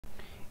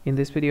In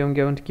this video, I'm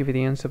going to give you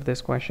the answer of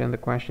this question. The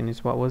question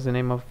is, what was the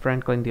name of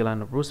Franklin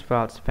Delano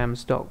Roosevelt's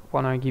famous dog?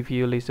 Well, I'll give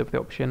you a list of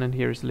the option, and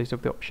here is a list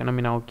of the option.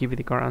 I'll give you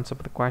the correct answer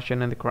for the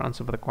question, and the correct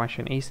answer for the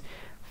question is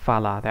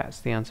Fala. That's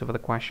the answer for the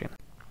question.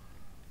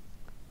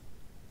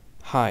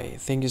 Hi,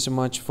 thank you so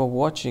much for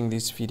watching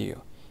this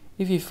video.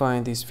 If you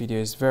find this video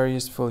is very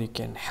useful, you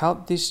can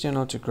help this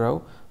channel to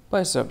grow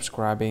by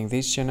subscribing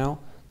this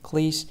channel.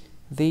 Click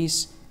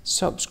this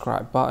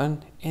subscribe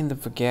button and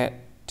don't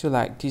forget to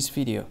like this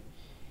video.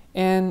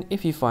 And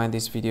if you find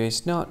this video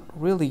is not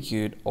really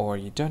good, or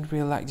you don't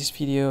really like this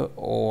video,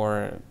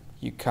 or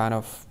you kind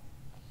of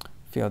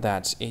feel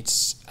that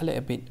it's a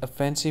little bit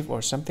offensive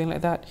or something like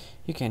that,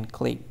 you can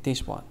click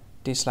this one,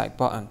 dislike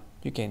button.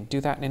 You can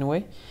do that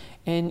anyway.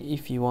 And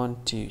if you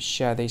want to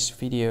share this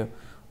video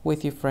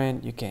with your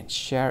friend, you can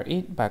share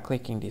it by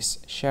clicking this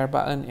share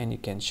button, and you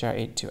can share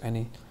it to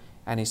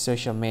any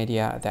social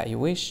media that you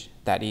wish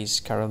that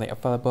is currently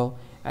available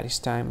at this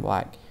time,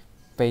 like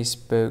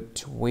Facebook,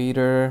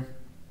 Twitter,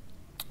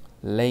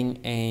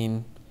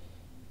 LinkedIn,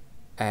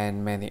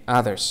 and many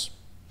others,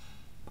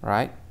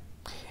 right?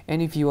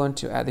 And if you want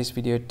to add this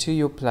video to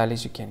your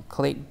playlist, you can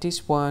click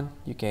this one.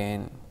 You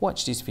can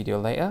watch this video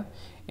later,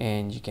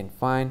 and you can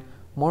find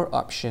more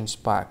options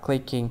by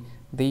clicking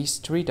these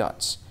three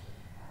dots.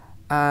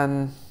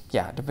 And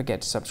yeah, don't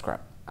forget to subscribe.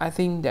 I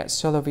think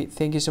that's all of it.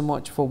 Thank you so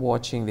much for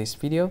watching this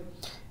video,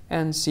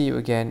 and see you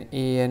again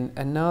in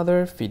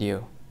another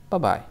video. Bye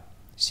bye.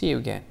 See you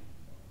again.